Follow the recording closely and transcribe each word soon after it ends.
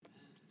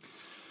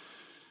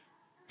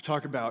We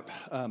talk about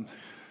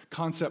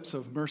concepts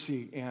of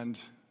mercy and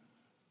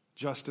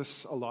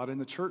justice a lot in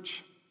the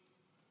church.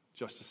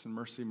 Justice and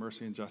mercy,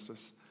 mercy and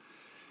justice.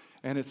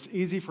 And it's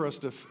easy for us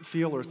to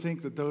feel or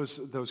think that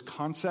those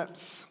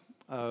concepts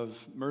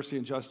of mercy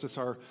and justice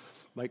are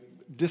like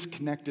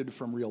disconnected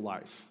from real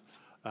life.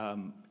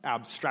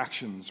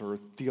 Abstractions or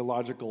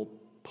theological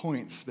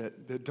points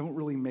that don't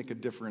really make a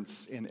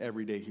difference in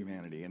everyday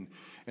humanity. And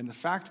the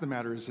fact of the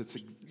matter is it's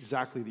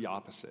exactly the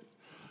opposite.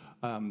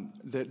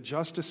 That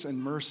justice and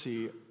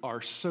mercy are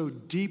so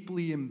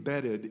deeply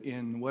embedded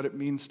in what it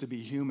means to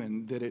be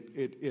human that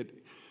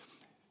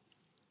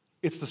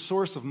it's the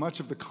source of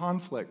much of the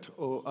conflict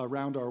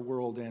around our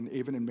world and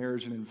even in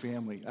marriage and in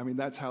family. I mean,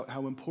 that's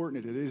how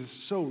important it is. It's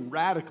so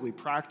radically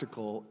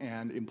practical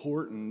and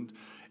important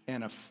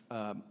and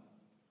that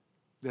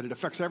it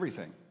affects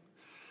everything.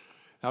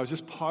 I was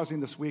just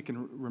pausing this week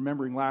and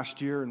remembering last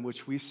year in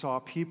which we saw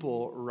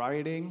people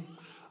rioting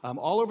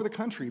all over the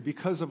country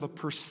because of a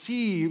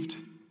perceived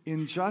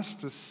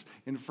injustice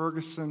in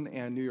Ferguson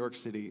and New York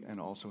City and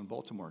also in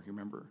Baltimore, you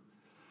remember?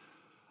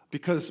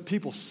 Because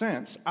people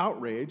sense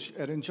outrage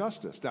at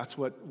injustice. That's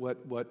what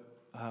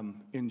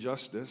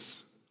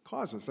injustice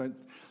causes.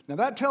 Now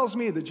that tells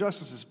me that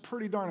justice is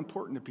pretty darn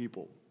important to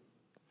people.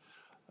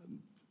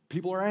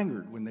 People are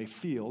angered when they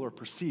feel or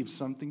perceive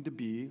something to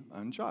be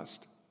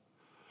unjust.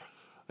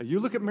 You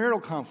look at marital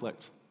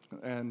conflict,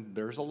 and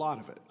there's a lot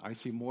of it. I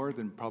see more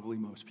than probably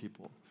most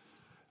people.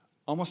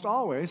 Almost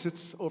always,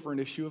 it's over an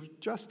issue of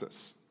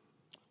justice.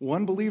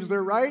 One believes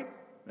they're right,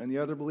 and the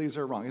other believes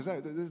they're wrong. Is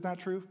that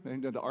true?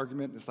 And the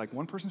argument is like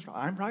one person's wrong.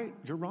 I'm right,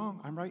 you're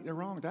wrong. I'm right, you're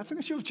wrong. That's an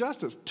issue of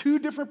justice. Two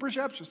different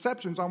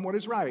perceptions on what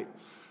is right.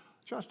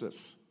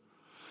 Justice.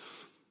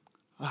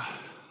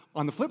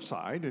 On the flip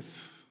side,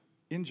 if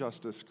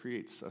injustice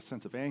creates a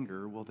sense of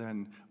anger, well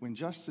then, when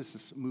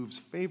justice moves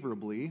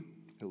favorably,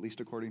 at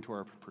least according to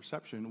our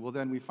perception, well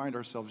then we find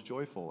ourselves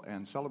joyful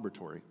and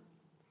celebratory.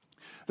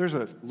 There's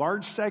a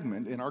large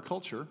segment in our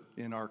culture,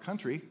 in our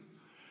country,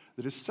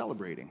 that is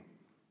celebrating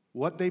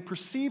what they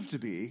perceive to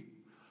be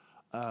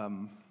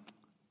the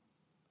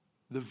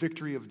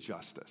victory of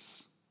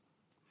justice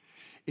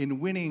in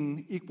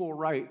winning equal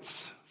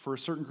rights for a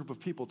certain group of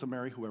people to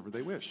marry whoever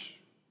they wish.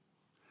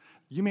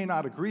 You may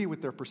not agree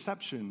with their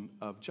perception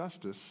of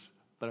justice,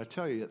 but I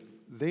tell you,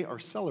 they are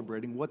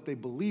celebrating what they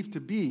believe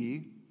to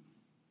be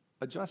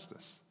a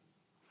justice.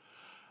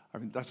 I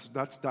mean,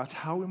 that's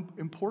how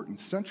important,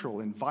 central,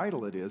 and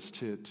vital it is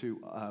to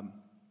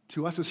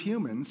us as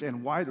humans,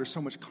 and why there's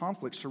so much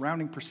conflict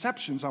surrounding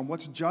perceptions on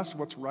what's just,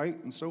 what's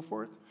right, and so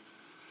forth.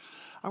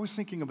 I was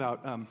thinking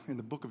about in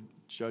the book of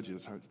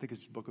Judges, I think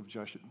it's the book of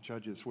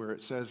Judges, where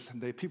it says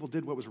people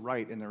did what was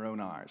right in their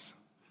own eyes.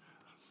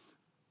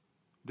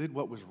 Did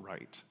what was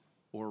right,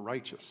 or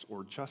righteous,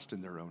 or just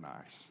in their own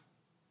eyes.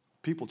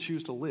 People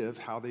choose to live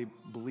how they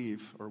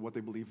believe, or what they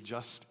believe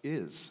justice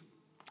is.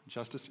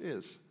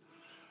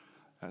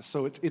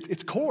 So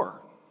it's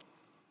core.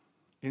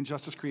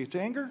 Injustice creates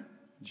anger.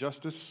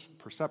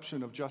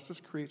 Perception of justice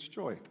creates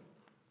joy.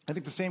 I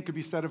think the same could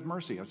be said of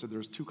mercy. I said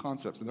there's two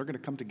concepts, and they're going to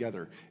come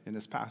together in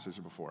this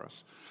passage before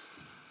us.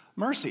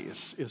 Mercy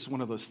is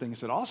one of those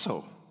things that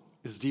also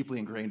is deeply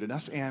ingrained in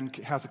us and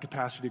has the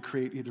capacity to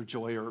create either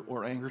joy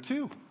or anger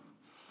too.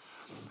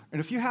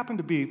 And if you happen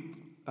to be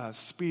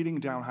speeding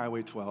down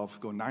Highway 12,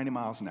 going 90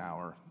 miles an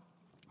hour,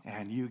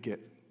 and you get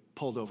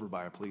pulled over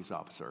by a police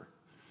officer,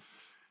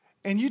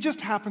 and you just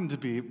happen to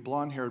be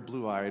blonde-haired,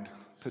 blue-eyed,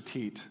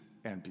 petite,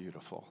 and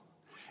beautiful,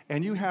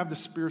 and you have the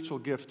spiritual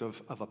gift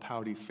of a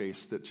pouty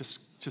face that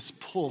just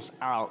pulls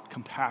out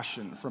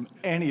compassion from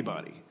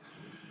anybody,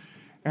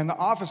 and the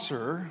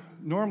officer,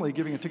 normally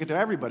giving a ticket to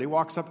everybody,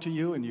 walks up to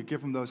you, and you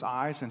give him those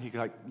eyes, and he's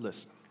like,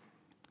 listen,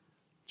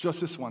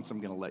 just this once I'm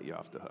going to let you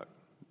off the hook.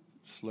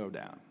 Slow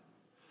down.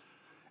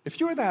 If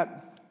you were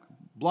that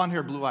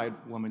blonde-haired, blue-eyed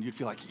woman, you'd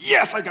feel like,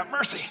 yes, I got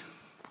mercy.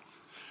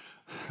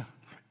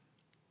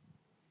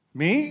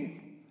 Me,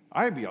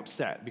 I'd be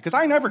upset because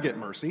I never get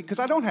mercy because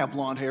I don't have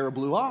blonde hair or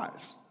blue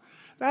eyes.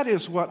 That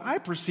is what I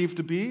perceive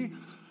to be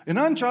an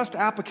unjust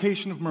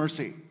application of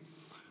mercy.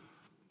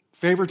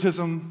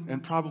 Favoritism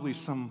and probably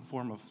some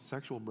form of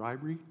sexual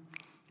bribery.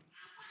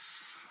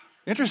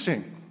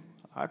 Interesting.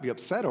 I'd be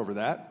upset over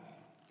that.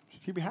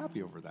 You'd be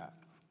happy over that.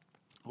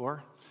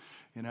 Or,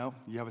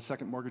 you have a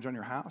second mortgage on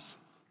your house.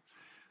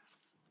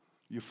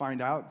 You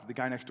find out the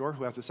guy next door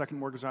who has a second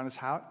mortgage on his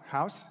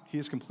house, he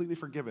has completely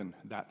forgiven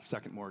that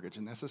second mortgage,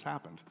 and this has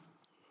happened.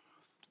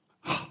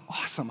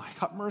 Awesome, I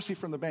got mercy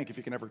from the bank, if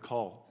you can ever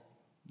call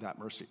that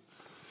mercy.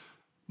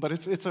 But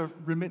it's a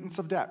remittance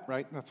of debt,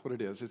 right? That's what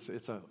it is.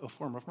 It's a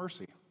form of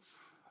mercy.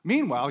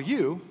 Meanwhile,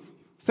 you,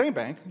 same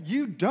bank,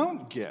 you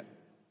don't get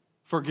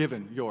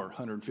forgiven your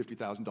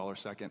 $150,000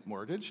 second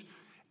mortgage,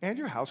 and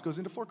your house goes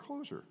into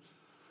foreclosure.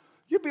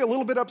 You'd be a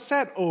little bit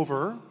upset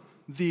over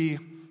the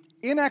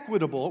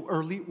inequitable,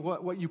 or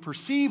what you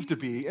perceive to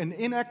be an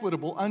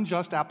inequitable,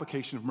 unjust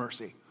application of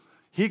mercy.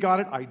 He got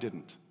it, I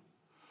didn't.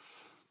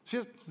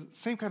 See,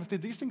 same kind of thing.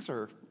 These things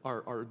are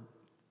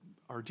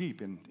are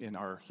deep in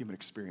our human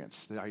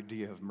experience, the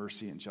idea of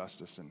mercy and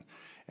justice.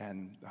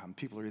 And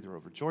people are either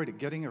overjoyed at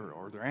getting it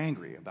or they're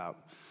angry about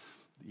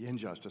the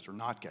injustice or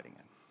not getting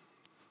it.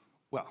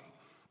 Well,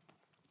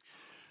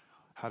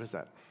 how does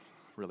that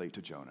relate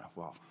to Jonah?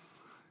 Well,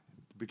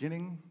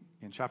 beginning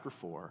in chapter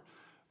 4,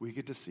 we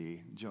get to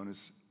see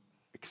Jonah's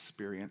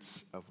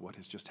experience of what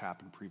has just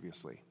happened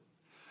previously.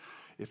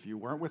 If you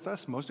weren't with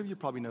us, most of you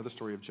probably know the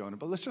story of Jonah,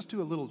 but let's just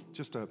do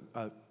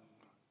a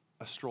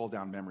stroll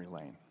down memory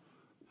lane.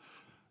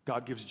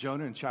 God gives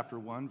Jonah in chapter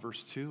 1,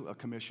 verse 2, a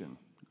commission.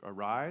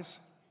 Arise,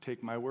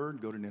 take my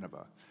word, go to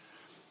Nineveh.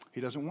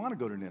 He doesn't want to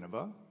go to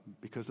Nineveh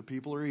because the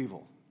people are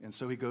evil. And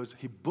so he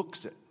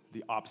books it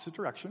the opposite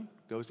direction,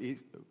 goes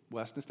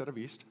west instead of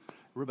east,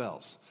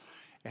 rebels.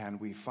 And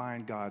we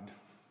find God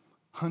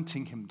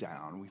hunting him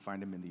down. We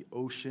find him in the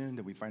ocean,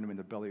 then we find him in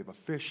the belly of a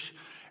fish,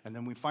 and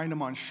then we find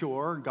him on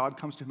shore. God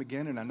comes to him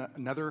again in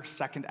another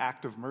second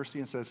act of mercy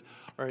and says,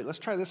 all right, let's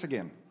try this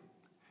again.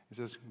 He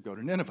says, go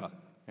to Nineveh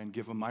and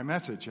give them my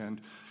message.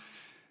 And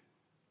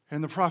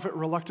the prophet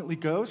reluctantly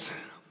goes.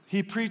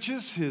 He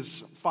preaches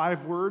his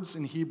 5 words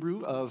in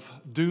Hebrew of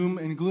doom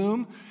and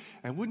gloom.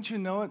 And wouldn't you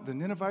know it, the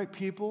Ninevite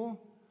people,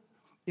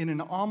 in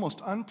an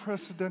almost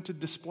unprecedented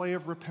display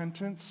of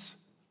repentance,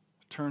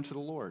 turn to the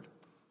Lord.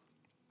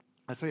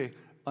 I say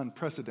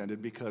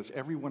unprecedented because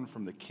everyone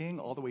from the king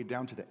all the way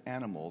down to the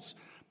animals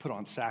put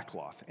on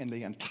sackcloth. And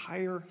the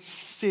entire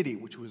city,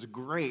 which was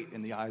great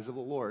in the eyes of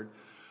the Lord,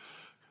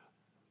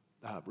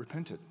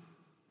 repented.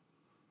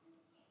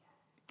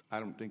 I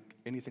don't think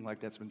anything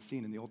like that's been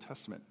seen in the Old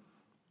Testament,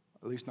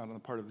 at least not on the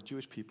part of the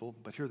Jewish people,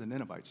 but here are the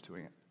Ninevites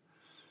doing it.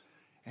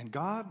 And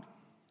God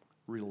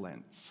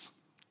relents.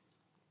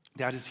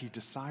 That is, he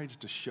decides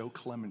to show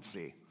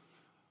clemency,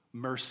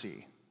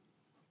 mercy,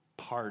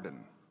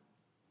 pardon.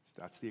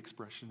 That's the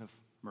expression of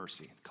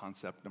mercy,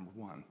 concept number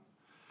 1.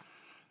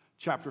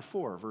 Chapter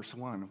 4, verse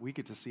 1, we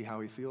get to see how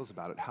he feels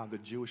about it, how the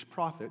Jewish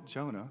prophet,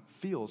 Jonah,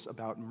 feels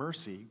about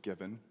mercy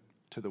given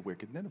to the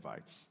wicked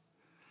Ninevites.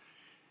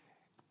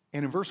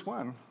 And in verse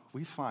 1,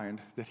 we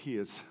find that he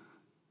is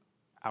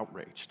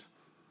outraged.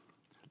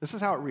 This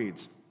is how it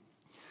reads.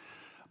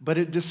 But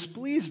it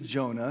displeased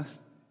Jonah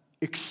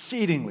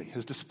exceedingly.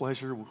 His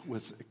displeasure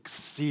was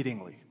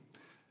exceedingly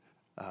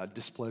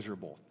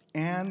displeasurable.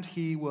 And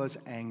he was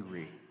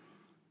angry.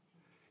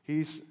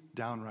 He's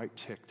downright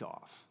ticked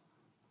off.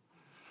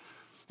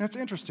 That's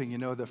interesting,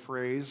 the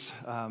phrase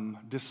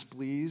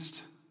displeased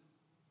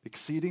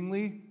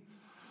exceedingly.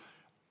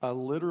 A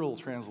literal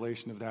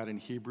translation of that in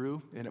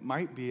Hebrew, and it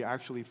might be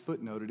actually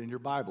footnoted in your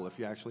Bible if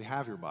you actually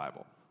have your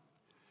Bible.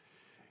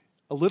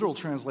 A literal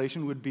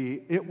translation would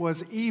be, it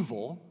was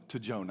evil to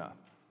Jonah.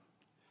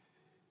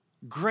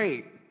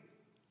 Great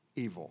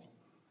evil.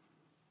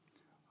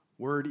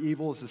 Word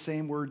evil is the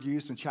same word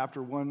used in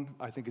chapter 1,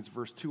 I think it's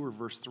verse 2 or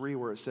verse 3,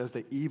 where it says,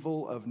 the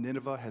evil of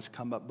Nineveh has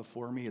come up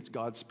before me. It's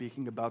God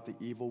speaking about the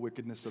evil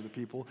wickedness of the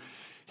people.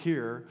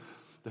 Here,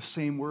 the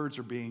same words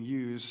are being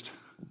used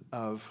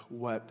of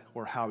what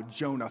or how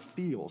Jonah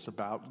feels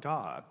about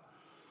God.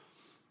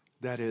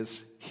 That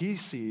is, he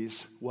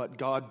sees what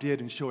God did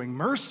in showing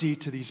mercy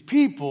to these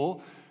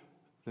people,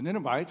 the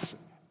Ninevites,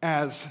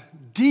 as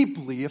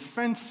deeply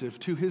offensive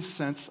to his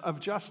sense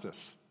of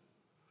justice.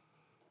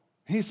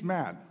 He's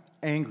mad,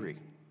 angry.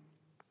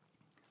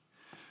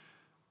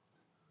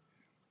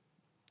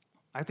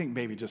 I think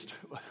maybe just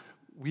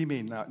we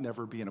may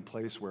never be in a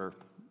place where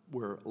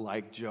we're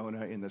like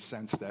Jonah in the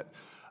sense that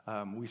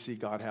we see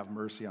God have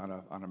mercy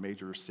on a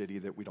major city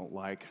that we don't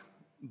like.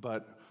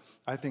 But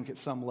I think at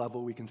some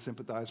level we can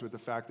sympathize with the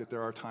fact that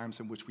there are times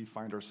in which we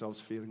find ourselves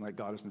feeling like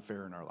God isn't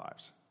fair in our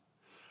lives.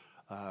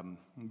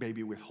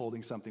 Maybe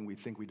withholding something we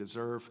think we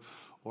deserve,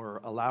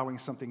 or allowing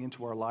something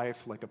into our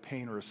life like a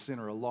pain or a sin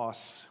or a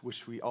loss,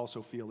 which we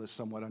also feel is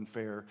somewhat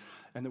unfair,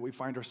 and that we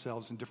find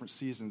ourselves in different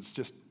seasons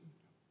just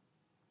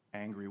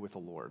angry with the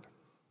Lord.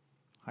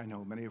 I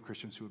know many of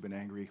Christians who have been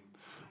angry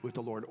with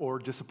the Lord, or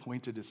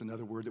disappointed is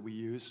another word that we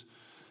use.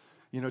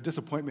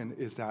 Disappointment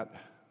is that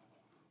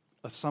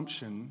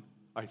assumption,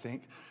 I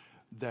think,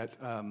 that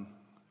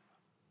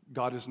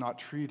God is not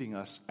treating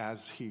us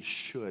as he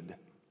should.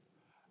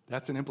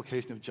 That's an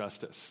implication of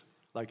justice.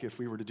 Like if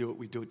we were to do it,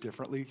 we'd do it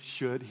differently.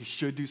 He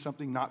should do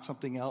something, not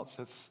something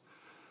else.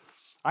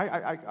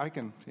 I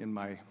can, in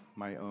my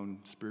own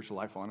spiritual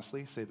life,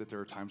 honestly, say that there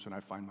are times when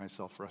I find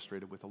myself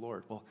frustrated with the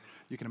Lord. Well,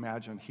 you can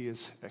imagine he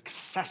is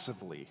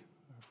excessively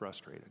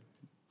frustrated.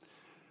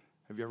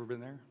 Have you ever been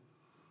there?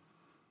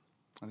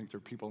 I think there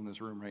are people in this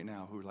room right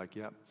now who are like,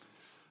 yep,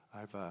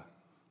 I've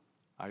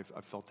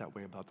felt that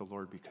way about the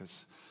Lord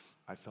because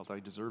I felt I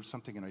deserved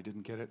something and I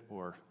didn't get it,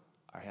 or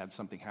I had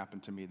something happen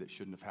to me that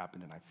shouldn't have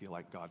happened, and I feel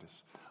like God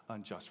is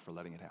unjust for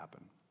letting it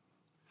happen.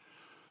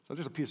 So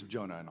there's a piece of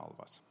Jonah in all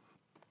of us.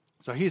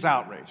 So he's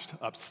outraged,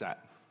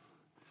 upset.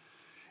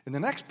 In the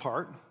next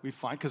part, we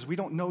find, because we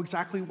don't know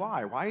exactly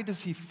why. Why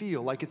does he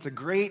feel like it's a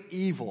great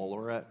evil,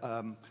 or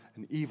a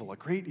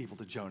great evil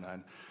to Jonah?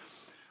 And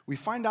we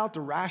find out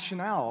the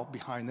rationale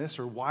behind this,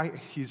 or why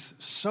he's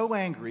so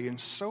angry and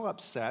so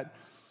upset,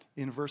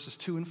 in verses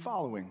 2 and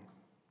following.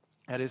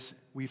 That is,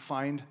 we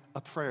find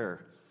a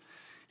prayer.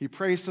 He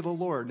prays to the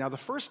Lord. Now, the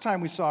first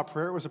time we saw a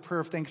prayer, it was a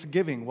prayer of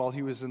thanksgiving while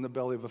he was in the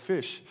belly of a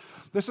fish.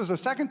 This is the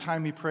second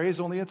time he prays,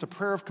 only it's a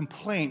prayer of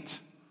complaint.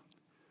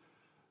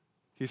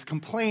 He's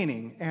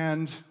complaining,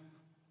 and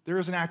there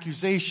is an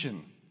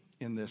accusation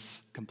in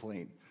this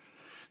complaint.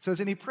 It says,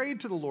 and he prayed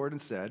to the Lord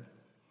and said,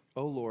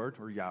 O Lord,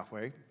 or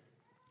Yahweh,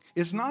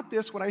 is not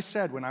this what I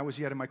said when I was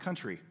yet in my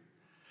country?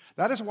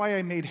 That is why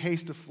I made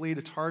haste to flee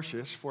to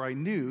Tarshish, for I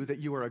knew that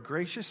you are a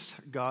gracious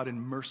God and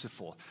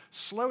merciful,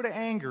 slow to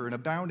anger and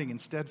abounding in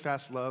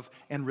steadfast love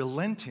and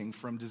relenting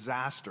from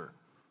disaster.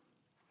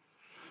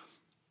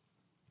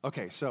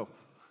 Okay, so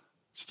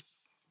just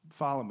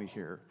follow me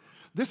here.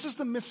 This is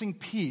the missing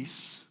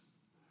piece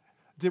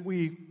that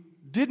we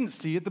didn't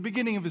see at the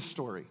beginning of his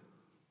story.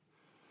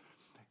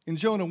 In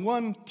Jonah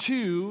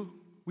 1:2,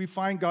 we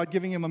find God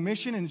giving him a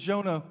mission. In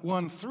Jonah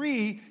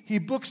 1:3, he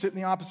books it in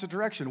the opposite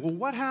direction. Well,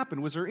 what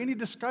happened? Was there any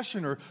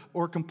discussion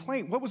or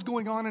complaint? What was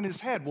going on in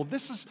his head? Well,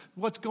 this is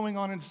what's going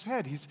on in his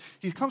head.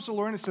 He comes to the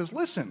Lord and says,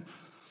 listen,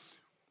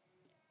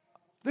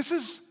 this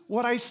is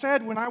what I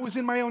said when I was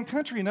in my own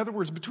country. In other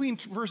words, between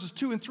verses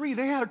 2 and 3,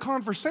 they had a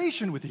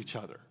conversation with each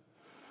other.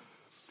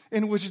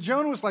 In which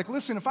Jonah was like,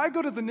 listen, if I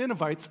go to the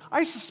Ninevites,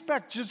 I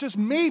suspect just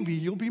maybe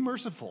you'll be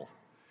merciful.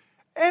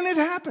 And it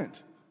happened.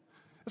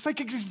 It's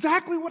like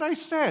exactly what I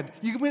said.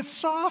 You went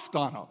soft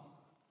on them.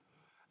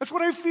 That's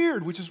what I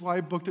feared, which is why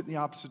I booked it in the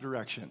opposite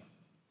direction.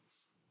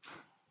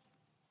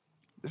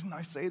 Didn't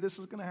I say this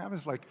is going to happen?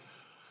 It's like,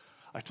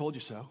 I told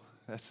you so.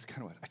 That's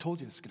kind of what I told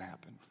you this is going to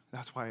happen.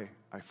 That's why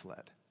I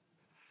fled.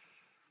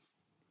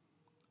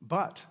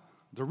 But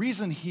the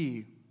reason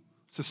he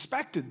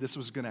suspected this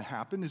was going to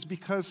happen is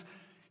because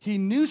he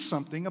knew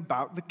something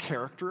about the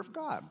character of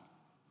God.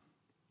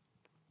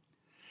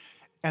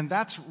 And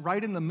that's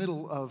right in the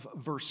middle of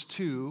verse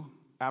 2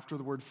 after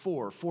the word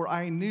for. For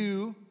I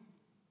knew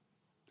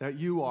that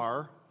you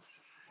are.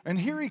 And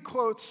here he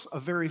quotes a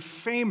very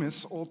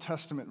famous Old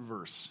Testament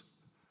verse.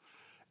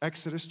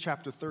 Exodus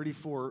chapter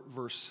 34,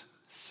 verse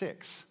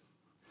 6.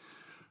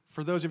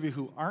 For those of you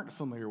who aren't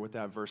familiar with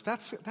that verse,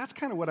 that's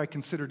kind of what I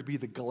consider to be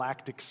the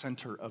galactic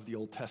center of the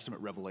Old Testament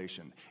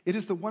revelation. It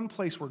is the one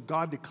place where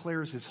God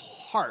declares his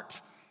heart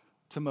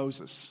to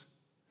Moses.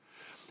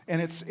 And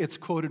it's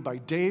quoted by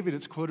David,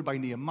 it's quoted by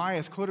Nehemiah,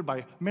 it's quoted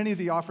by many of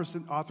the authors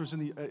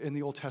in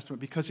the Old Testament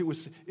because it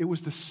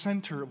was the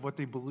center of what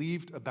they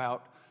believed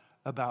about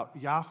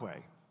Yahweh.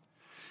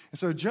 And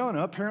so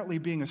Jonah, apparently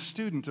being a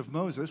student of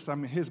Moses,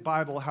 his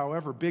Bible,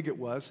 however big it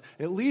was,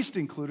 at least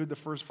included the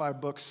first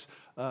 5 books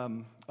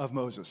of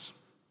Moses.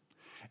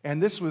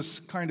 And this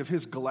was kind of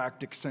his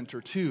galactic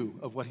center, too,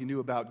 of what he knew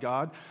about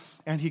God.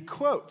 And he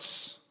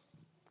quotes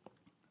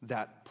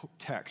that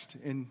text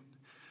in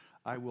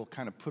I will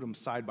kind of put them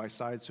side by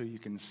side so you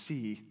can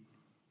see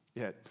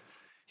it.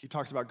 He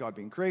talks about God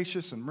being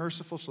gracious and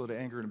merciful, slow to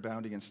anger and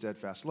abounding in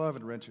steadfast love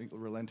and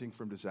relenting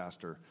from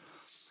disaster.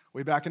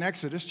 Way back in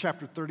Exodus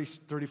chapter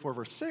 34,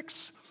 verse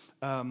 6,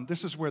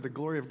 this is where the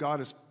glory of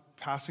God is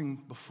passing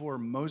before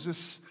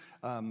Moses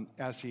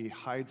as he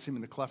hides him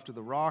in the cleft of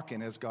the rock,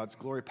 and as God's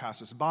glory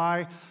passes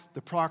by,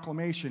 the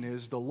proclamation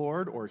is the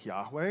Lord, or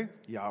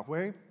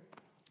Yahweh,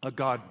 a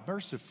God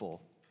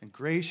merciful and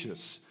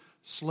gracious,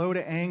 slow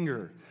to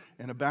anger,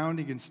 and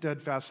abounding in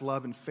steadfast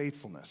love and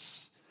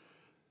faithfulness.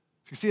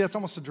 You see, that's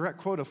almost a direct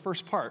quote of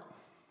first part.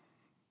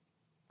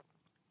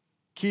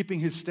 Keeping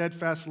his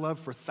steadfast love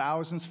for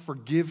thousands,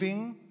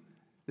 forgiving,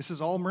 this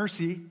is all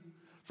mercy,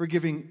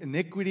 forgiving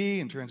iniquity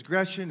and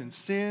transgression and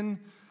sin.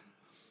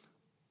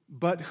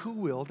 But who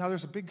will, now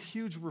there's a big,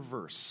 huge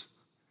reverse,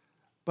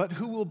 but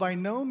who will by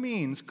no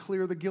means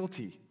clear the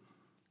guilty,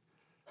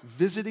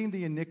 visiting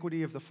the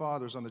iniquity of the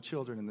fathers on the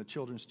children and the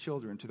children's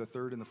children to the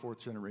 3rd and the 4th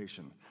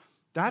generation.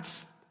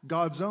 That's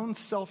God's own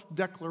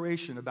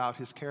self-declaration about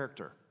his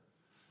character.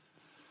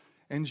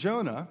 And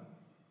Jonah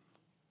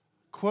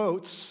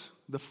quotes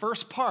the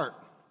first part,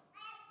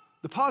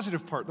 the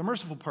positive part, the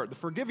merciful part, the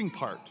forgiving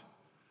part,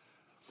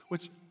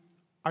 which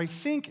I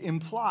think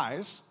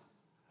implies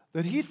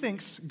that he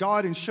thinks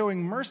God, in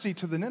showing mercy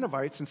to the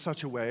Ninevites in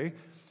such a way,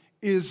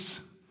 is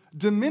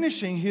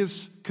diminishing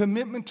his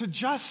commitment to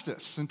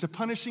justice and to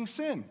punishing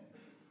sin.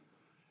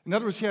 In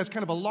other words, he has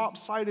kind of a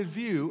lopsided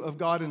view of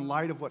God in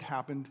light of what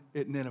happened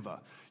at Nineveh.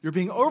 You're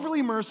being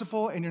overly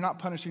merciful and you're not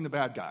punishing the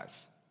bad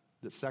guys.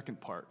 The second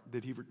part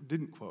that he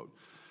didn't quote.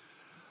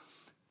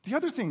 The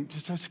other thing,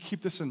 just to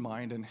keep this in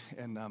mind,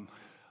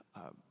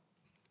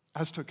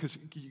 as to, because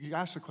you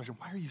asked the question,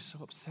 why are you so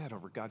upset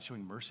over God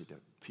showing mercy to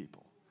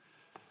people?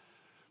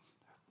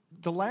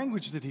 The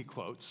language that he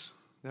quotes,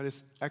 that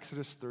is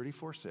Exodus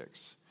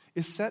 34:6,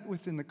 is set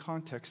within the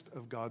context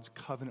of God's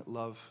covenant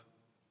love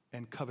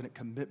and covenant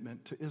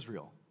commitment to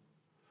Israel.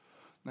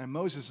 Now,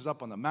 Moses is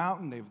up on the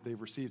mountain. They've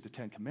received the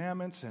 10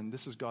 Commandments, and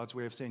this is God's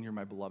way of saying, you're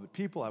my beloved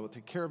people. I will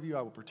take care of you.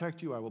 I will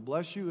protect you. I will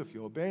bless you if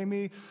you obey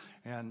me.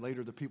 And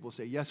later the people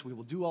say, yes, we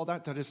will do all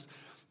that.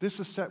 This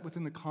is set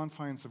within the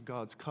confines of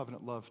God's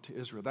covenant love to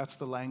Israel. That's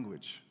the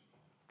language.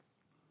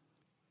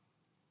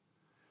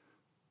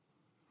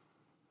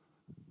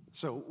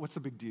 So what's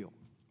the big deal?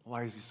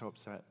 Why is he so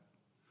upset?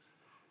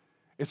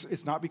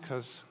 It's not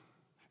because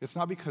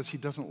he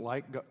doesn't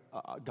like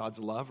God's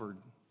love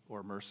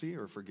or mercy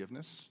or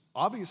forgiveness.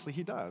 Obviously,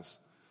 he does.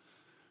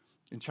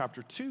 In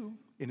chapter 2,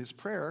 in his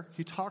prayer,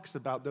 he talks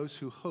about those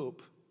who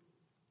hope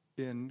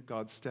in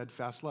God's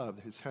steadfast love,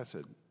 his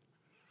hesed.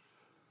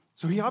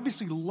 So he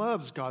obviously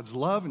loves God's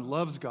love and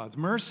loves God's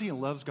mercy and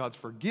loves God's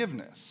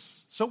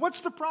forgiveness. So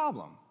what's the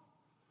problem?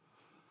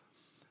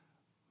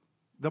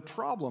 The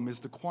problem is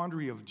the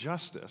quandary of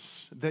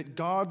justice, that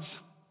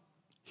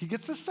he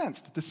gets the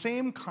sense that the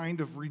same kind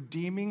of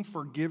redeeming,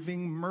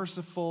 forgiving,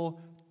 merciful,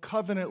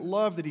 covenant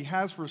love that he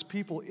has for his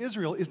people,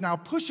 Israel, is now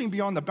pushing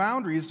beyond the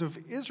boundaries of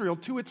Israel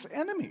to its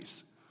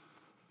enemies.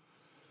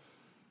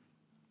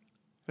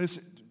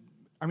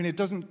 It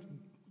doesn't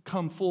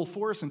come full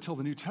force until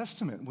the New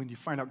Testament when you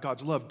find out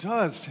God's love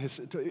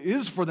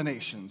is for the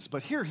nations.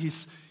 But here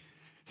he's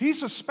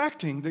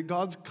suspecting that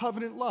God's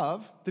covenant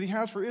love that he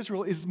has for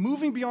Israel is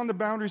moving beyond the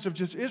boundaries of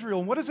just Israel.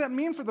 And what does that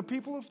mean for the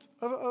people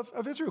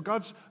of Israel,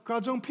 God's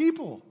own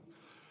people?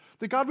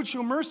 That God would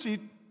show mercy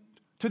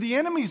to the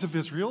enemies of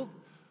Israel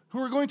who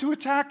are going to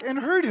attack and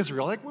hurt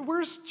Israel. Like,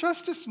 where's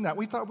justice in that?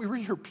 We thought we were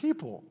your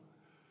people.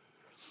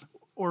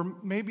 Or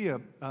maybe I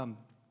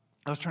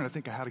was trying to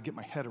think of how to get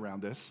my head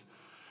around this.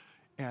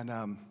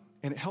 And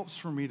it helps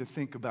for me to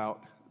think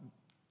about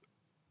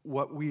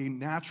what we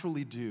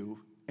naturally do,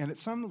 and at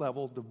some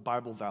level the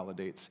Bible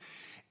validates,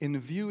 in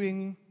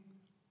viewing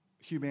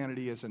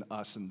humanity as an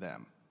us and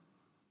them.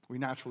 We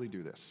naturally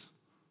do this.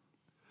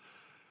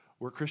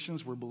 We're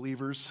Christians, we're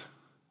believers,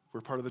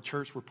 we're part of the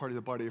church, we're part of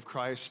the body of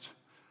Christ,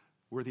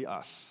 we're the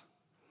us.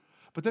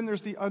 But then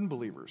there's the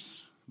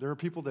unbelievers. There are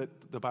people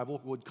that the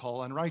Bible would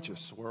call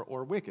unrighteous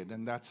or wicked,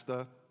 and that's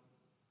the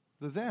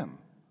them.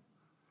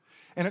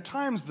 And at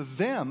times, the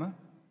them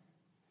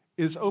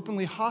is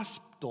openly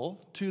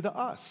hostile to the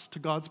us, to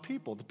God's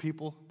people, the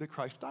people that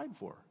Christ died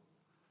for.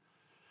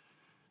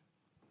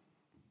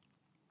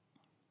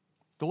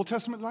 The Old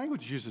Testament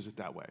language uses it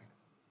that way,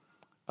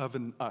 of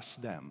an us,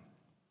 them.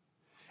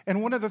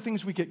 And one of the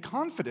things we get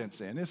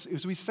confidence in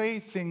is we say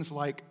things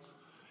like,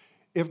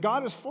 if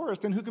God is for us,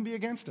 then who can be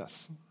against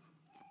us?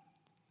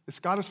 If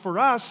God is for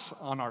us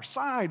on our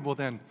side, well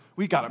then,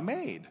 we got it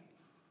made.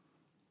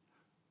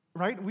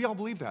 Right? We all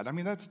believe that.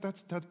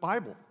 That's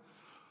Bible.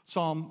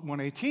 Psalm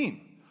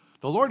 118.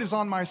 The Lord is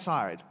on my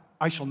side.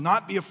 I shall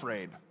not be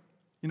afraid.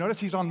 You notice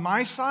he's on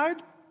my side,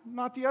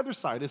 not the other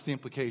side is the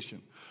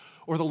implication.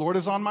 Or the Lord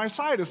is on my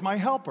side as my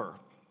helper.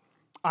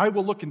 I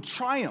will look in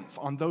triumph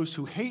on those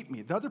who hate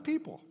me, the other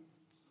people.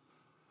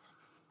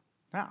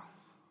 Now,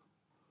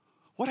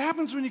 what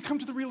happens when you come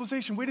to the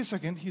realization, wait a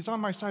second, he's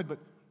on my side, but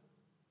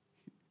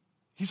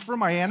he's for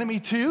my enemy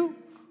too?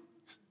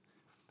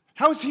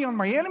 How is he on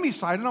my enemy's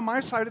side and on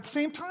my side at the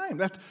same time?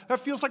 That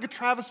feels like a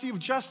travesty of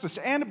justice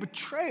and a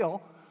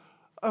betrayal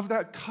of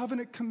that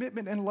covenant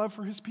commitment and love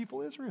for his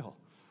people Israel.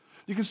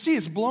 You can see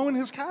it's blowing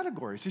his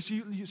categories. So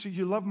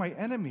you love my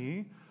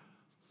enemy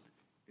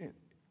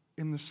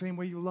in the same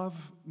way you love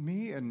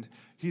me, and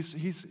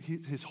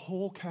his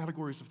whole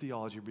categories of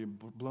theology are being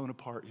blown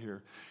apart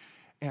here.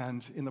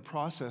 And in the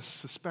process,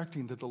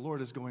 suspecting that the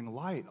Lord is going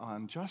light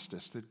on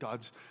justice, that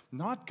God's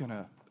not going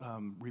to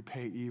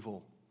repay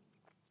evil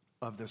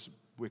of this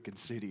wicked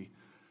city.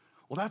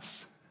 Well,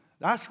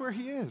 that's where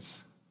he is.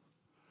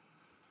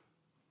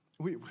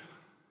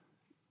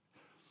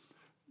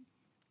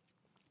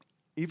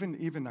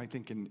 Even I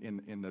think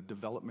in the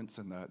developments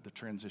and the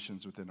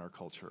transitions within our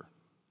culture,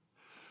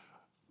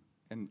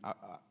 and I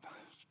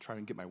try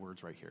and get my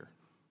words right here,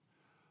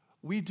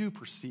 we do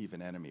perceive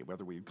an enemy,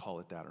 whether we call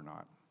it that or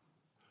not.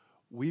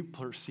 We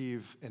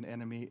perceive an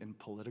enemy in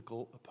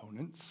political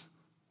opponents,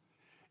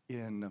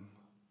 in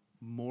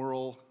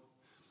moral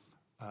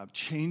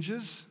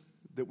changes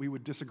that we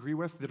would disagree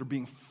with that are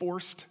being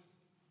forced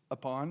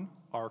upon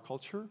our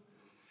culture.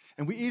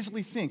 And we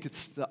easily think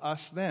it's the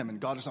us, them, and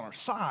God is on our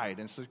side.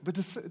 And so, but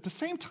at the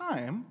same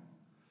time,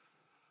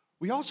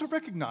 we also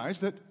recognize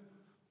that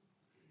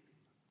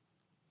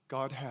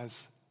God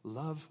has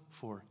love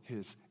for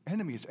his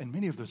enemies, and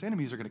many of those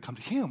enemies are going to come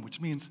to him, which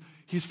means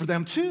he's for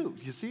them too,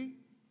 you see?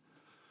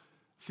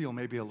 Feel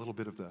maybe a little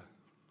bit of the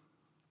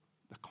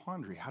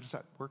quandary. How does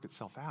that work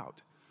itself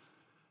out?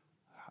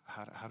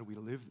 How do we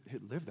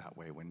live that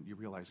way when you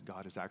realize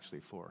God is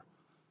actually for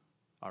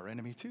our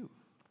enemy too,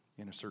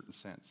 in a certain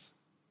sense?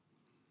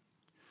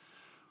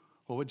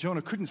 Well, what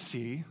Jonah couldn't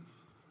see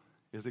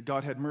is that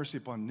God had mercy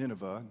upon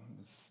Nineveh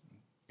in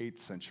the 8th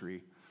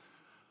century.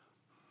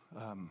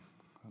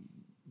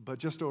 But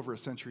just over a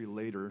century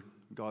later,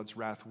 God's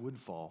wrath would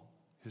fall,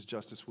 his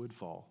justice would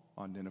fall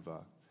on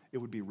Nineveh. It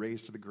would be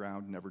razed to the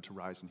ground, never to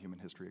rise in human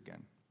history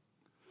again.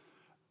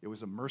 It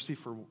was a mercy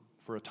for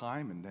a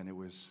time, and then it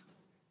was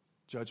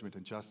judgment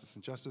and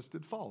justice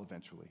did fall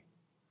eventually.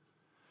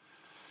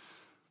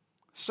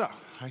 So,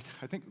 I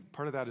think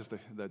part of that is the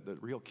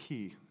real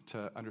key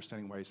to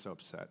understanding why he's so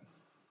upset.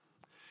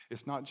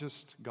 It's not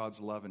just God's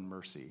love and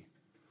mercy.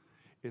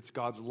 It's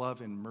God's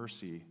love and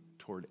mercy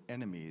toward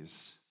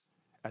enemies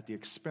at the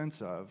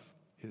expense of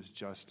his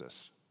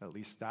justice. At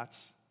least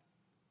that's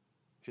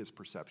his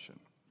perception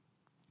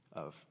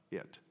of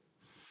it.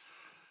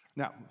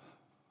 Now,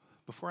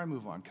 before I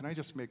move on, can I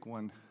just make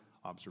one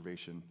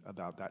observation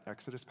about that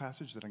Exodus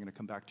passage that I'm going to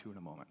come back to in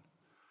a moment?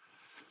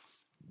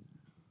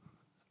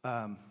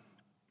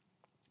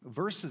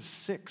 Verses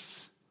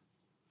 6,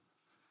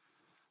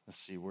 let's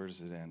see, where does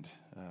it end?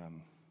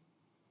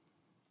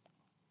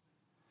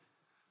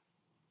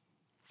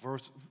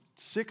 Verse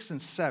 6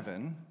 and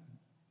 7,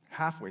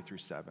 halfway through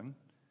 7,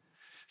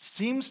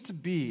 seems to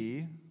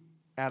be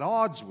at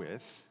odds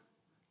with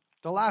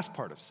the last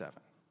part of 7.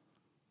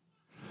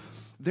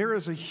 There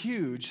is a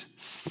huge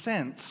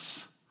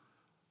sense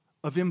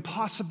of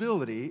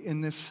impossibility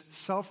in this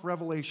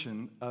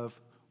self-revelation of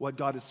what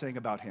God is saying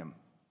about him.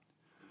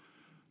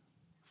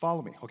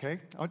 Follow me, okay?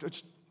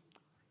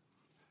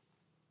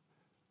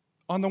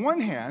 On the one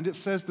hand, it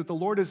says that the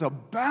Lord is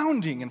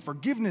abounding in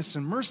forgiveness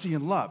and mercy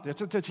and love.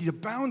 He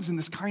abounds in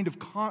this kind of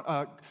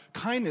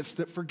kindness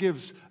that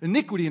forgives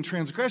iniquity and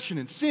transgression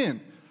and sin,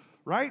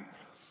 right?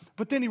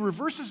 But then he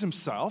reverses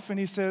himself and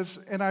he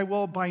says, and I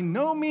will by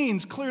no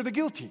means clear the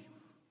guilty.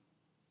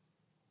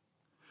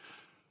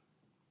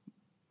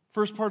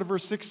 First part of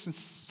verse 6 and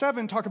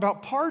 7 talk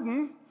about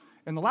pardon,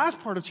 and the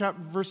last part of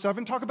verse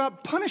 7 talk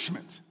about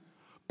punishment.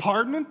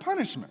 Pardon and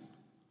punishment.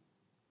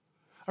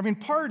 I mean,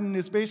 pardon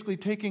is basically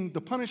taking the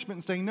punishment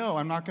and saying, no,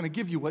 I'm not going to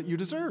give you what you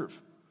deserve.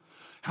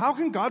 How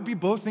can God be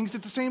both things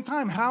at the same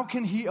time? How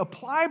can he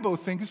apply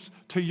both things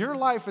to your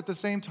life at the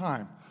same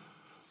time?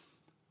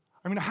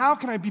 I mean, how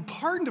can I be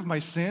pardoned of my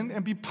sin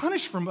and be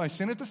punished for my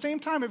sin at the same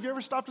time? Have you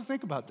ever stopped to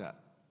think about that?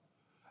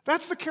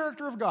 That's the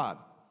character of God.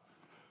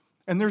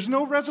 And there's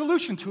no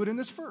resolution to it in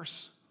this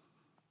verse.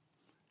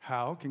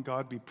 How can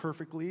God be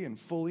perfectly and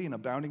fully and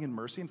abounding in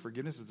mercy and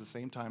forgiveness at the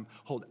same time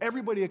hold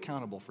everybody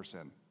accountable for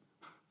sin?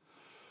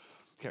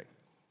 Okay,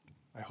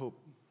 I hope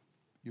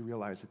you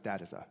realize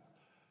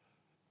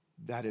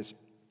that is,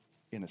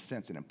 in a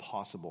sense, an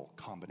impossible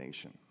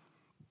combination.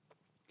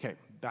 Okay,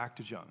 back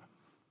to Jonah.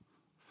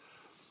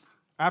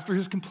 After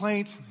his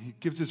complaint, he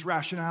gives his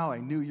rationale. I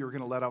knew you were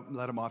going to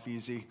let him off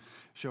easy,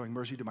 showing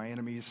mercy to my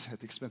enemies at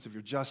the expense of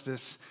your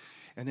justice.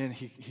 And then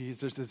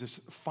there's this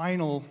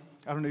final,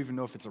 I don't even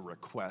know if it's a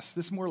request.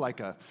 This is more like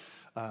a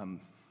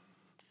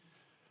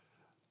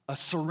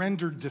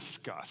surrendered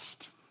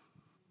disgust.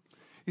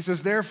 He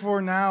says,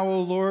 therefore now, O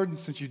Lord,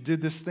 since you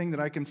did this thing that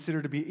I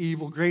consider to be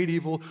evil, great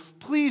evil,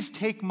 please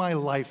take my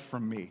life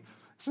from me.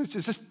 So it's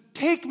just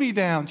take me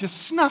down, just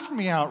snuff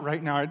me out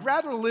right now. I'd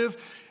rather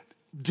live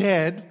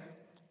dead,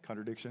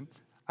 contradiction,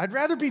 I'd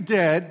rather be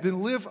dead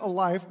than live a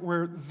life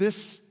where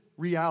this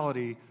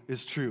reality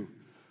is true.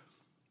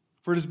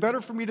 For it is better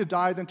for me to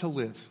die than to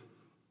live.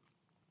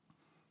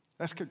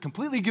 That's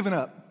completely given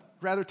up.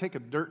 I'd rather take a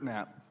dirt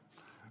nap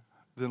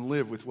than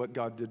live with what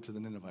God did to the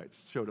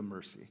Ninevites, showed him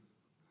mercy.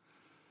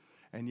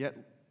 And yet,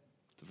 at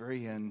the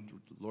very end,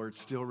 the Lord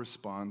still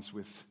responds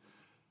with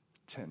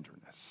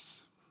tenderness.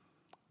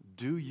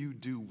 Do you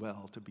do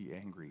well to be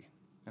angry?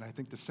 And I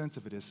think the sense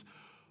of it is,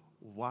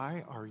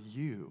 why are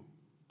you,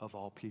 of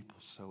all people,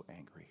 so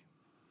angry?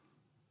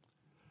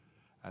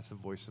 That's the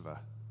voice of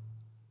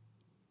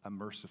a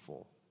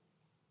merciful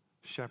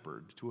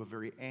shepherd to a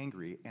very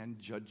angry and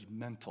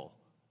judgmental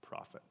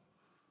prophet.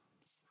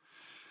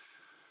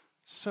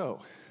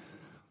 So,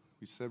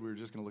 we said we were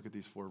just going to look at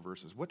these 4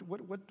 verses.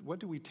 What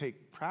do we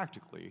take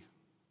practically,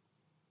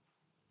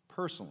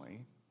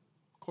 personally,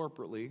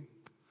 corporately?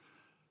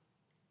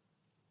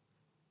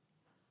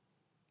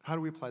 How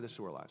do we apply this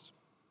to our lives?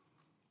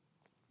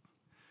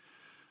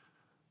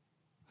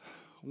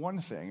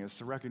 One thing is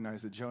to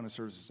recognize that Jonah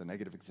serves as a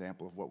negative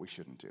example of what we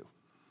shouldn't do,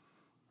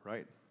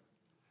 right?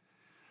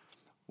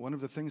 One of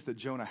the things that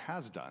Jonah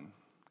has done,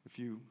 if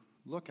you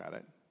look at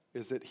it,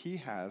 is that he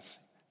has,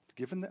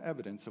 given the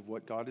evidence of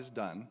what God has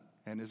done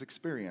and his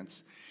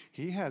experience,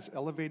 he has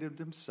elevated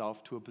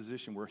himself to a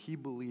position where he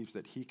believes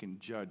that he can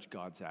judge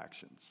God's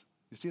actions.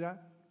 You see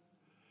that?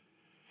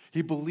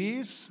 He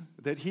believes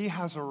that he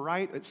has a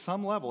right at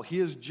some level. He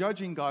is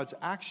judging God's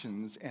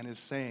actions and is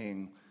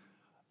saying,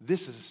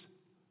 this is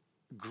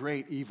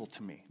great evil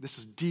to me. This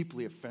is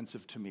deeply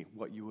offensive to me,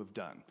 what you have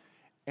done.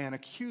 And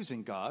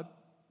accusing God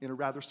in a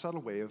rather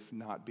subtle way of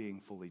not being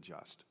fully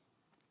just.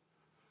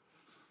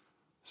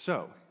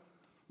 So,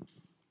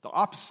 the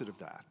opposite of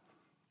that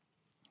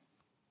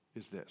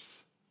is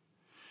this,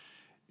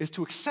 is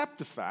to accept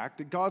the fact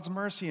that God's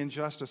mercy and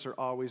justice are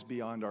always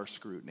beyond our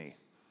scrutiny.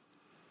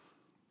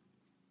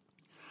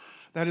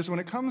 That is, when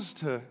it comes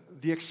to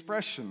the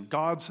expression,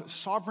 God's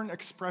sovereign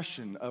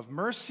expression of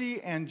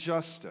mercy and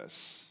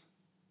justice,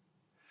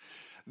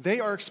 they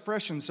are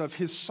expressions of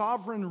his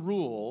sovereign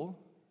rule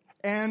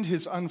and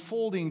his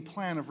unfolding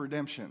plan of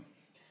redemption.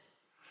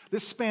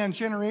 This spanned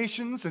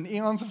generations and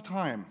eons of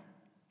time.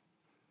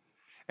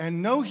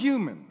 And no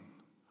human,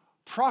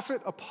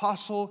 prophet,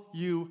 apostle,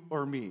 you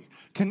or me,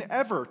 can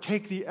ever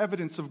take the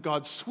evidence of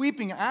God's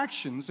sweeping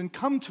actions and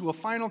come to a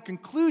final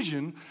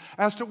conclusion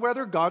as to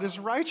whether God is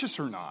righteous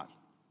or not.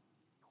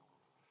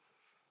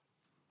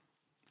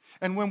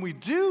 And when we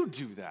do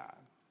that,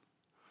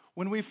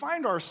 when we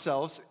find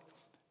ourselves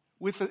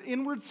with an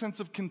inward sense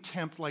of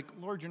contempt, like,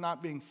 Lord, you're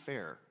not being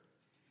fair.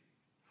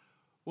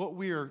 What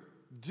we are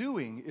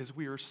doing is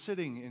we are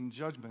sitting in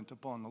judgment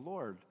upon the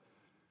Lord.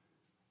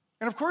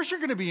 And of course you're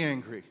going to be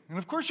angry. And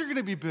of course you're going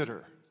to be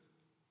bitter.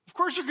 Of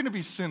course you're going to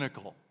be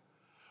cynical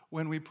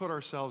when we put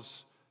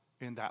ourselves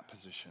in that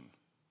position.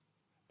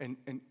 And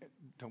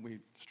don't we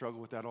struggle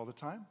with that all the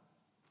time?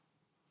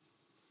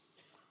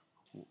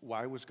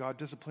 Why was God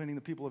disciplining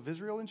the people of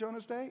Israel in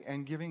Jonah's day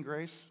and giving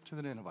grace to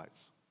the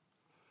Ninevites?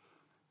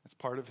 It's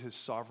part of his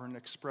sovereign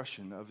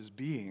expression of his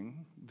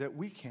being that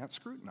we can't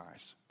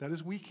scrutinize. That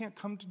is, we can't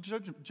come to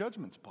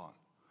judgments upon.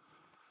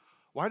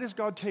 Why does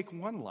God take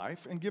one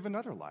life and give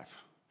another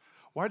life?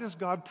 Why does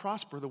God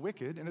prosper the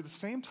wicked and at the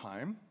same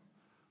time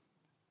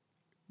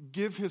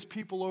give his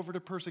people over to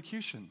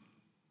persecution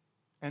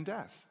and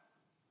death?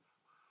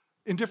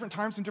 In different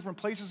times, in different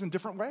places, in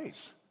different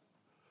ways.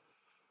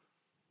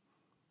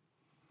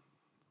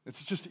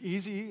 It's just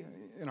easy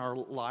in our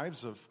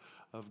lives of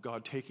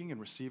God taking and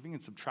receiving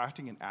and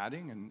subtracting and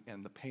adding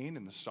and the pain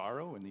and the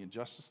sorrow and the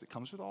injustice that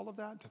comes with all of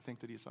that to think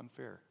that he's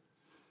unfair.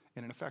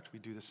 And in effect, we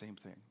do the same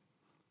thing.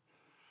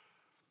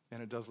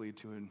 And it does lead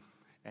to an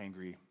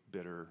angry,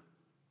 bitter,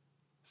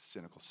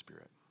 cynical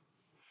spirit.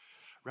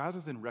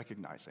 Rather than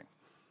recognizing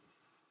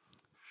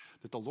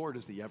that the Lord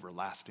is the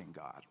everlasting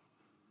God,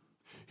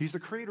 he's the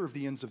creator of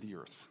the ends of the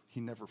earth. He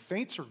never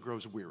faints or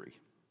grows weary.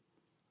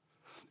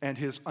 And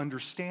his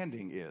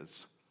understanding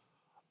is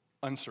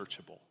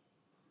unsearchable.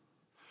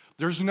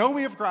 There's no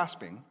way of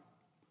grasping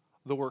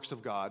the works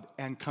of God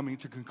and coming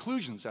to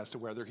conclusions as to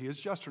whether he is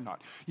just or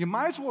not. You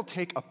might as well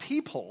take a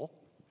peephole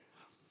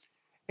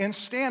and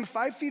stand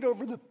 5 feet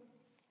over the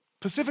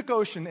Pacific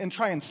Ocean and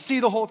try and see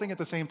the whole thing at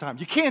the same time.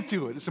 You can't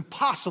do it. It's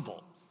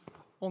impossible.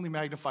 Only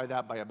magnify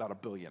that by about 1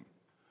 billion.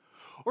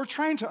 Or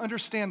trying to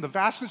understand the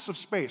vastness of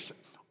space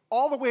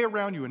all the way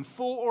around you in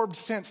full-orbed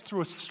sense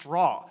through a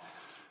straw.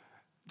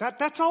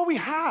 That's all we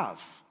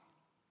have.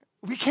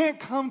 We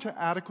can't come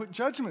to adequate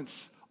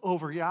judgments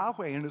over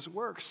Yahweh and his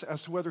works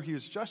as to whether he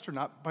is just or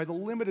not by the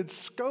limited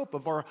scope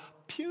of our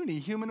puny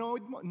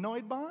humanoid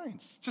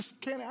minds.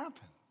 Just can't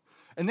happen.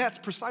 And that's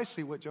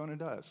precisely what Jonah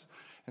does,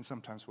 and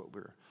sometimes what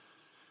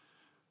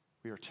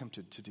we are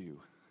tempted to do.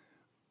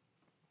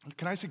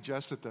 Can I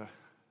suggest that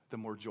the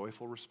more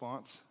joyful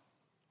response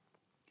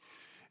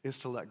is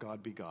to let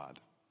God be God?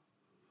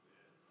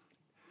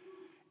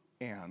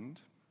 And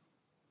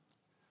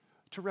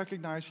to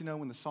recognize,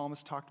 when the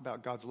psalmist talked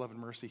about God's love and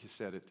mercy, he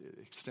said it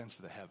extends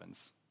to the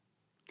heavens.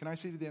 Can I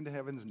see to the end of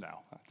heavens? No.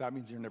 That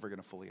means you're never going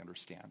to fully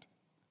understand.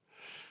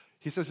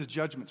 He says his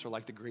judgments are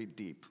like the great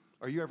deep.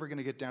 Are you ever going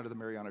to get down to the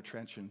Mariana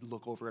Trench and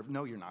look over?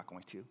 No, you're not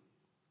going to.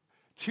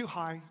 Too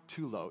high,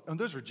 too low. And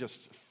those are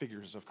just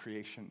figures of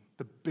creation,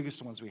 the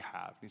biggest ones we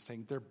have. And he's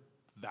saying they're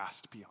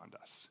vast beyond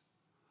us.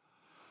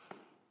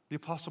 The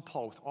Apostle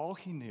Paul, with all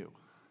he knew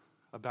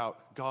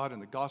about God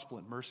and the gospel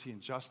and mercy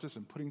and justice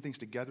and putting things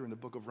together in the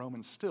book of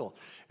Romans, still,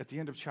 at the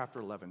end of chapter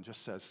 11,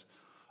 just says,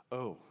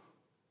 oh,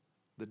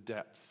 the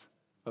depth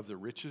of the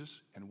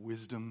riches and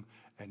wisdom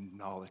and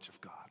knowledge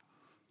of God.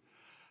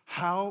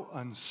 How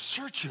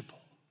unsearchable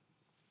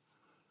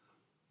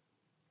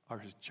are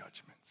his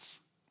judgments.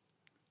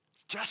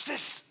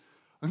 Justice,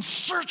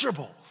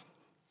 unsearchable,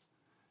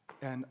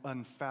 and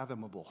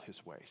unfathomable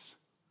his ways.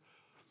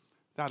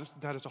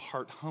 That is a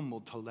heart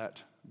humbled to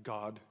let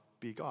God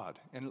be God.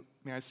 And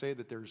may I say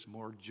that there's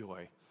more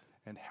joy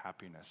and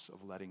happiness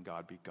of letting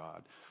God be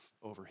God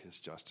over his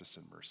justice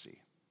and mercy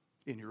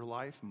in your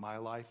life, my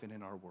life, and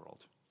in our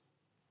world.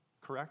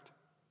 Correct?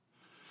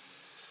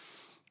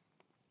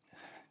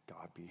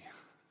 God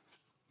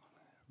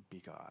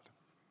be God.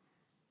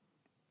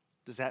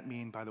 Does that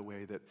mean, by the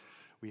way, that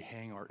we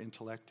hang our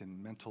intellect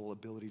and mental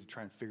ability to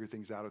try and figure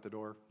things out at the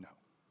door? No.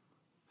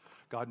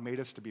 God made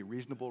us to be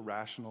reasonable,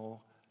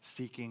 rational,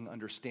 seeking,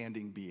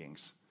 understanding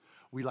beings.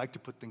 We like to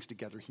put things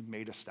together. He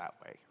made us that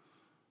way.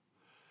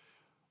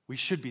 We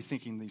should be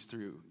thinking things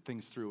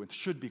through and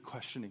should be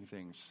questioning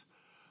things.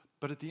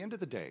 But at the end of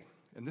the day,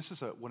 and this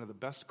is one of the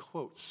best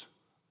quotes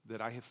that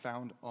I have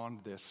found on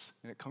this,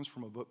 and it comes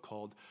from a book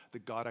called The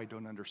God I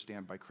Don't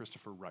Understand by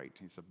Christopher Wright.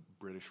 He's a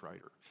British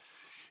writer.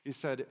 He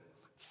said,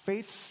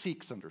 faith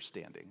seeks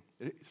understanding.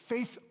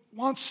 Faith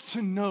wants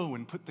to know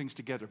and put things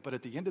together, but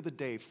at the end of the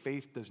day,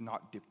 faith does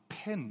not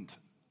depend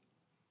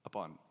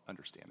upon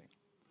understanding.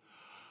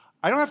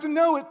 I don't have to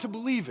know it to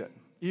believe it,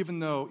 even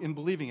though in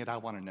believing it, I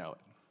want to know it.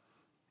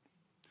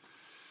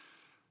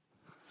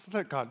 So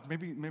that God,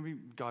 maybe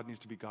God needs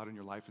to be God in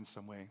your life in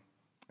some way.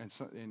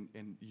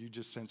 And you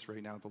just sense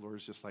right now the Lord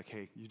is just like,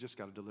 hey, you just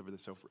got to deliver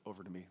this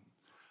over to me.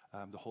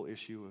 The whole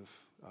issue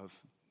of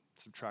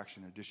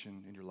subtraction,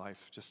 addition in your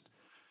life, just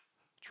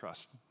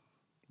trust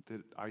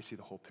that I see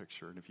the whole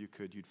picture. And if you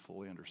could, you'd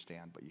fully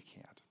understand, but you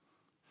can't.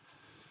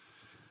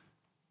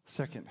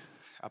 Second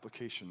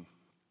application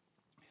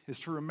is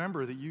to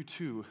remember that you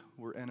too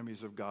were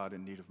enemies of God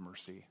in need of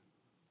mercy.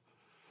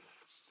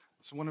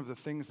 So one of the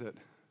things that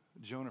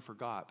Jonah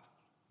forgot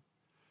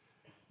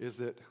is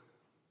that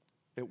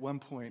at one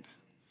point,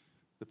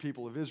 the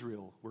people of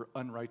Israel were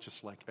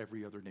unrighteous like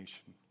every other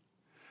nation.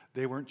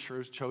 They weren't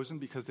chosen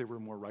because they were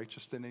more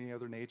righteous than any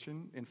other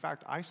nation. In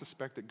fact, I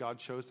suspect that God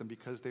chose them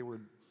because they were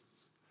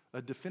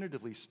a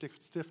definitively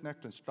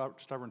stiff-necked and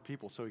stubborn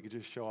people, so he could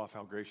just show off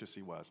how gracious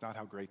he was, not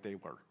how great they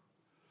were.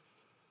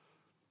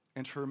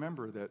 And to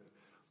remember that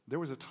there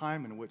was a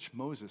time in which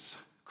Moses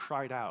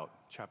cried out,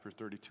 chapter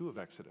 32 of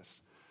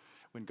Exodus,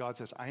 when God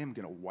says, I am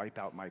going to wipe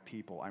out my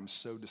people. I'm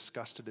so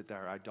disgusted at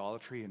their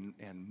idolatry,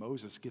 and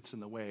Moses gets in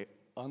the way,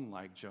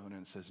 unlike Jonah,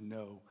 and says,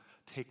 no,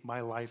 take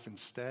my life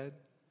instead.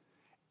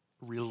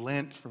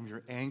 Relent from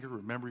your anger,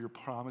 remember your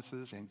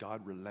promises, and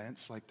God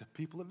relents like the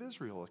people of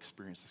Israel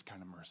experience this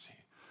kind of mercy.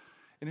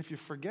 And if you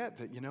forget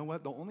that, you know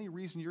what, the only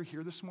reason you're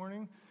here this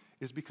morning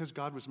is because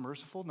God was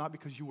merciful, not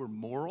because you were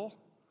moral.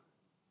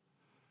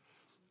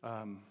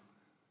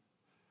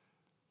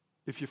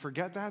 If you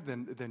forget that,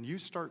 then you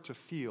start to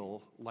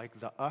feel like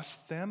the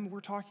us-them we're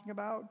talking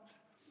about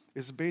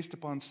is based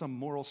upon some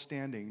moral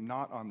standing,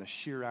 not on the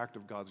sheer act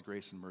of God's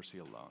grace and mercy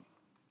alone.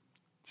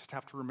 Just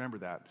have to remember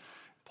that.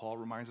 Paul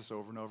reminds us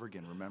over and over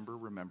again, remember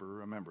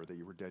that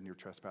you were dead in your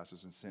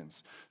trespasses and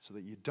sins, so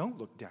that you don't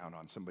look down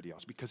on somebody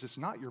else, because it's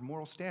not your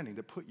moral standing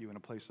that put you in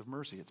a place of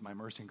mercy. It's my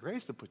mercy and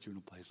grace that put you in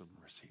a place of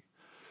mercy.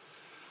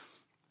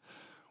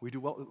 We do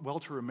well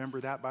to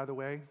remember that, by the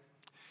way,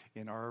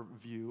 in our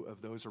view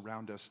of those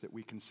around us that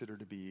we consider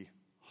to be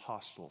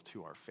hostile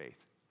to our faith.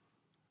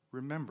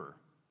 Remember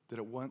that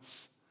at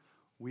once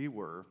we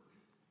were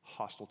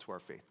hostile to our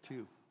faith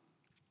too.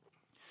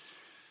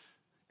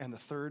 And the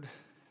third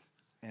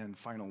and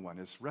final one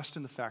is rest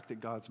in the fact that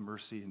God's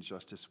mercy and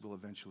justice will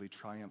eventually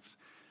triumph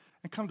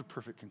and come to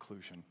perfect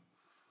conclusion.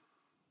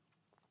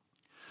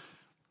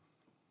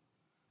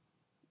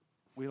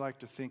 We like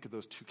to think of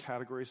those two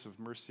categories of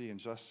mercy and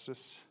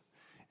justice,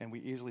 and we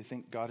easily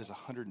think God is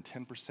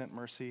 110%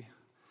 mercy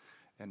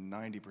and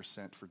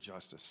 90% for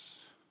justice.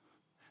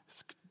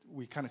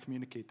 We kind of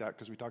communicate that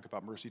because we talk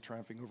about mercy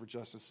triumphing over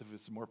justice if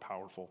it's more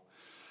powerful.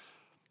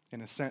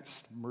 In a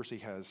sense, mercy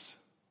has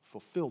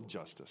fulfilled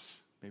justice.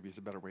 Maybe is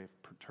a better way of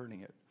turning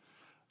it.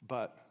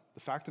 But the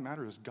fact of the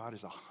matter is God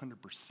is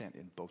 100%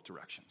 in both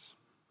directions.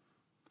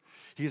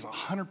 He is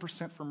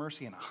 100% for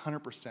mercy and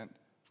 100%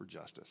 for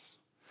justice.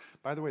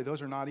 By the way,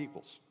 those are not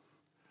equals.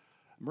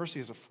 Mercy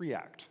is a free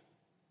act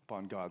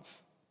upon God's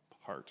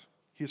part.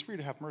 He is free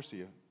to have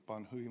mercy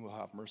upon whom he will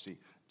have mercy.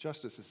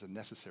 Justice is a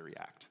necessary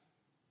act.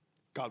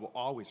 God will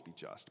always be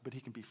just, but he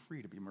can be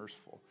free to be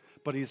merciful.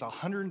 But he's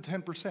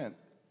 110%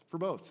 for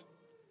both.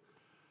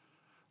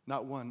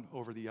 Not one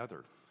over the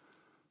other.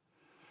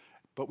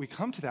 But we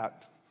come to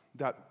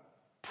that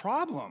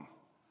problem.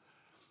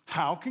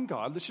 How can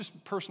God, let's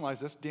just personalize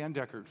this, Dan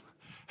Deckard.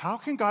 How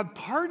can God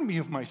pardon me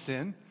of my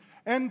sin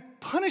and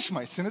punish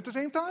my sin at the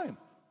same time?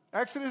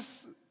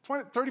 Exodus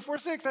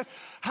 34:6.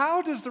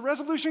 How does the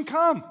resolution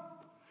come?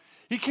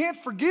 He can't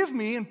forgive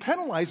me and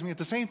penalize me at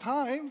the same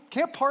time.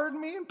 Can't pardon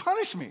me and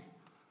punish me.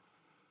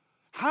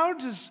 How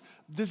does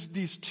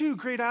these two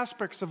great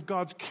aspects of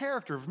God's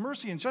character, of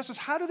mercy and justice,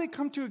 how do they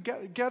come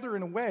together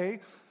in a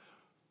way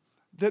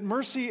that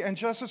mercy and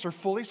justice are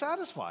fully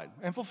satisfied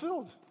and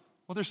fulfilled?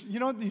 Well, there's you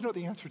know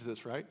the answer to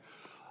this, right?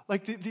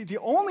 Like the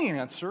only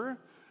answer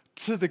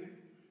to the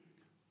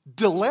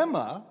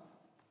dilemma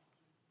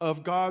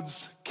of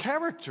God's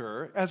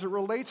character as it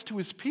relates to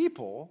his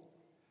people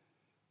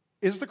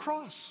is the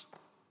cross.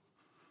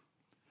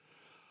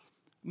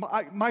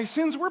 My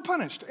sins were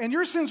punished, and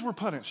your sins were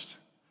punished.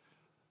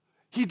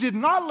 He did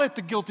not let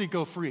the guilty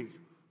go free.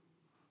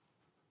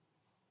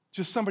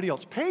 Just somebody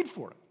else paid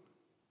for it.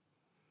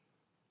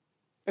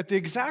 At the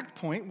exact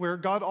point where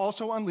God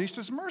also unleashed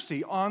his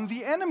mercy on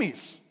the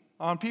enemies,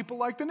 on people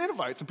like the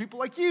Ninevites, and people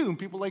like you, and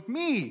people like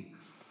me,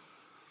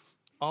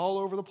 all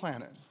over the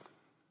planet,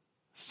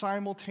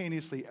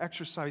 simultaneously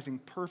exercising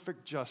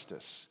perfect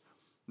justice,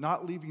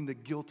 not leaving the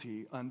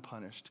guilty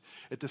unpunished,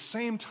 at the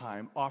same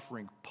time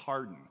offering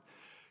pardon.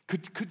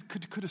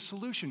 Could a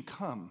solution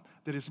come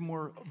that is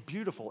more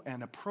beautiful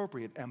and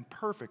appropriate and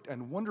perfect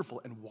and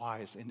wonderful and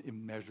wise and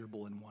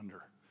immeasurable in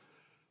wonder?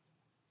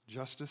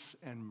 Justice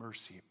and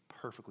mercy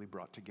perfectly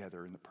brought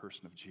together in the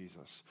person of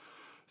Jesus,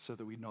 so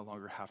that we no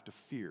longer have to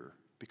fear,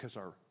 because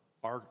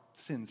our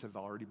sins have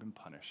already been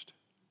punished,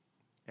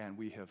 and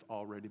we have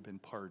already been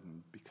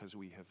pardoned because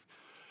we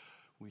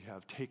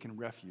have taken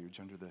refuge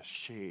under the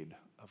shade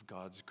of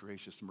God's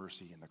gracious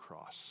mercy in the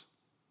cross.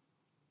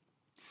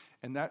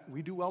 And that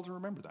we do well to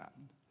remember that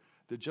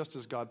just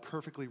as God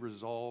perfectly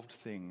resolved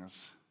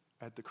things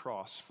at the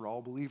cross for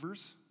all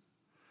believers,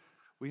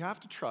 we have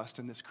to trust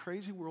in this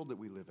crazy world that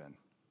we live in,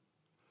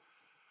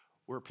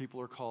 where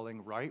people are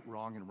calling right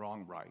wrong and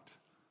wrong right.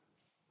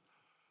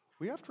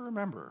 We have to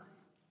remember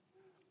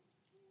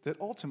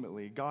that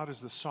ultimately God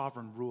is the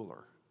sovereign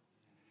ruler,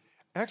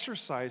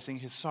 exercising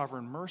his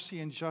sovereign mercy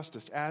and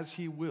justice as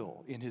he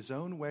will, in his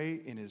own way,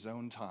 in his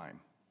own time.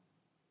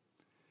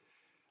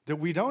 That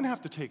we don't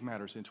have to take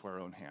matters into our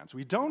own hands.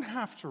 We don't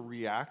have to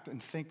react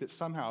and think that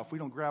somehow if we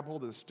don't grab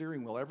hold of the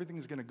steering wheel, everything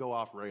is going to go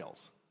off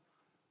rails.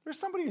 There's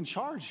somebody in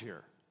charge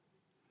here.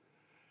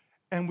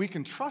 And we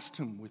can trust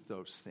him with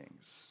those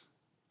things.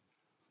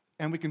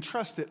 And we can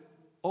trust that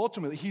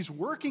ultimately, he's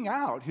working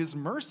out his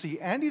mercy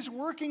and he's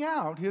working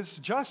out his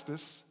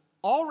justice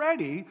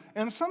already,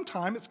 and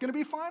sometime it's going to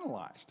be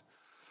finalized.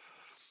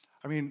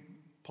 I mean,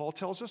 Paul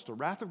tells us the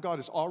wrath of God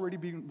is already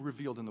being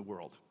revealed in the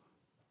world,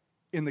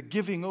 in the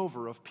giving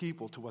over of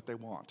people to what they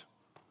want.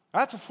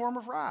 That's a form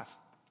of wrath.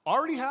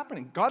 Already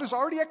happening. God is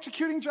already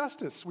executing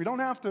justice. We don't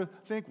have to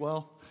think,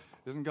 well,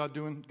 isn't God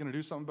going to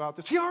do something about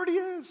this? He already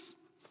is.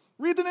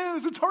 Read the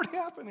news. It's already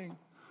happening.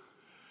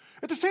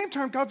 At the same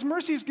time, God's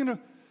mercy is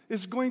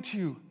going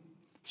to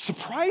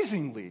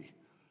surprisingly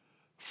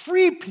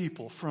free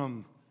people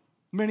from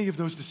many of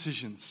those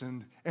decisions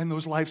and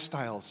those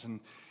lifestyles.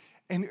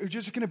 And you're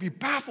just going to be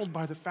baffled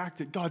by the fact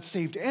that God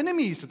saved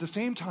enemies at the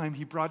same time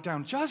he brought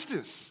down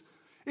justice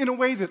in a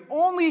way that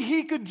only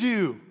he could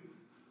do.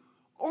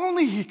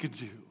 Only he could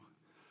do.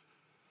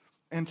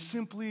 And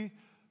simply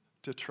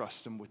to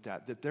trust him with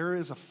that there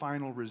is a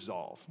final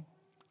resolve.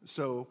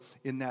 So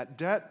in that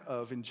debt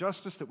of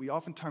injustice that we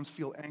oftentimes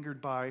feel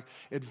angered by,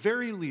 at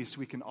very least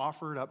we can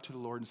offer it up to the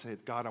Lord and say,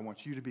 God, I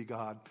want you to be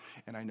God,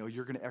 and I know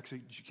you're going to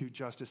execute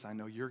justice. I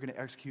know you're going to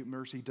execute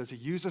mercy. Does he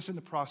use us in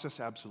the process?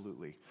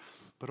 Absolutely.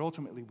 But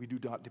ultimately, we do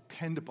not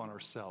depend upon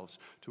ourselves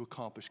to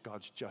accomplish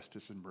God's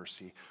justice and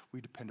mercy.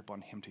 We depend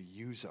upon him to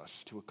use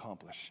us to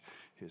accomplish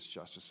his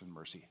justice and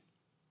mercy.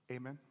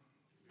 Amen?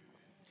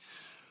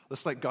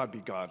 Let's let God be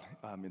God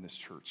in this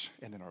church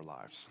and in our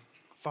lives.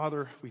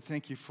 Father, we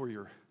thank you for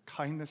your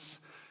kindness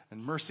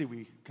and mercy.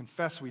 We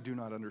confess we do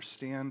not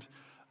understand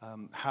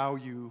how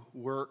you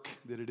work,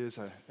 that it is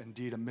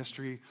indeed a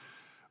mystery.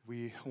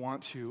 We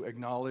want to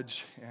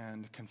acknowledge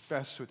and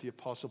confess with the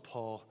Apostle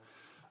Paul,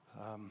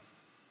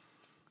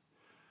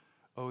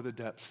 oh, the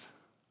depth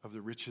of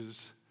the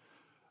riches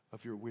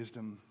of your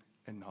wisdom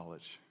and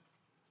knowledge.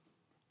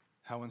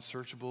 How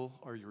unsearchable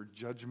are your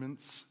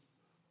judgments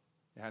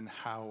and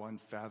how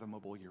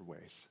unfathomable your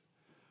ways.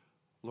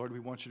 Lord, we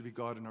want you to be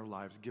God in our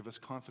lives. Give us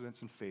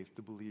confidence and faith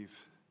to believe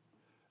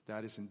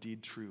that is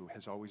indeed true,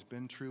 has always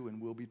been true and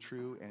will be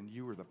true, and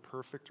you are the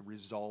perfect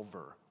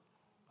resolver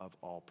of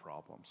all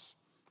problems.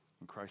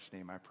 In Christ's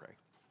name I pray.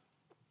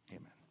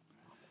 Amen.